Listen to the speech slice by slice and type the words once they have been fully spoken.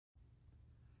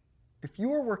If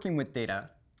you are working with data,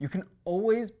 you can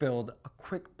always build a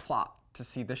quick plot to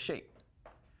see the shape.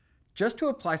 Just to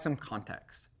apply some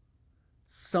context,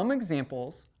 some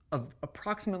examples of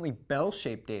approximately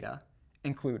bell-shaped data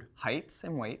include heights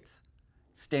and weights,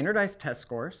 standardized test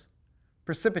scores,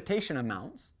 precipitation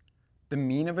amounts, the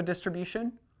mean of a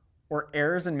distribution, or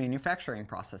errors in manufacturing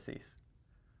processes.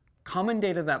 Common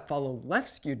data that follow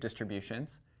left-skewed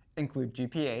distributions include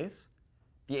GPAs,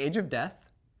 the age of death,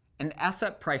 and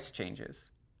asset price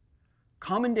changes.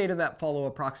 Common data that follow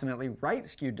approximately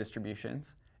right-skewed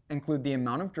distributions include the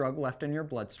amount of drug left in your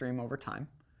bloodstream over time,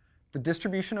 the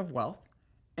distribution of wealth,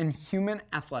 and human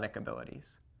athletic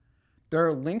abilities. There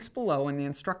are links below in the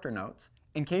instructor notes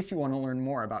in case you want to learn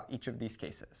more about each of these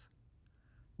cases.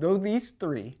 Though these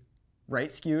three,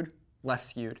 right-skewed,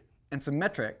 left-skewed, and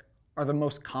symmetric, are the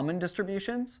most common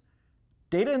distributions,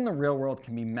 data in the real world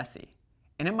can be messy,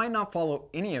 and it might not follow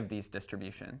any of these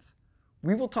distributions.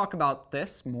 We will talk about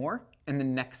this more in the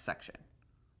next section.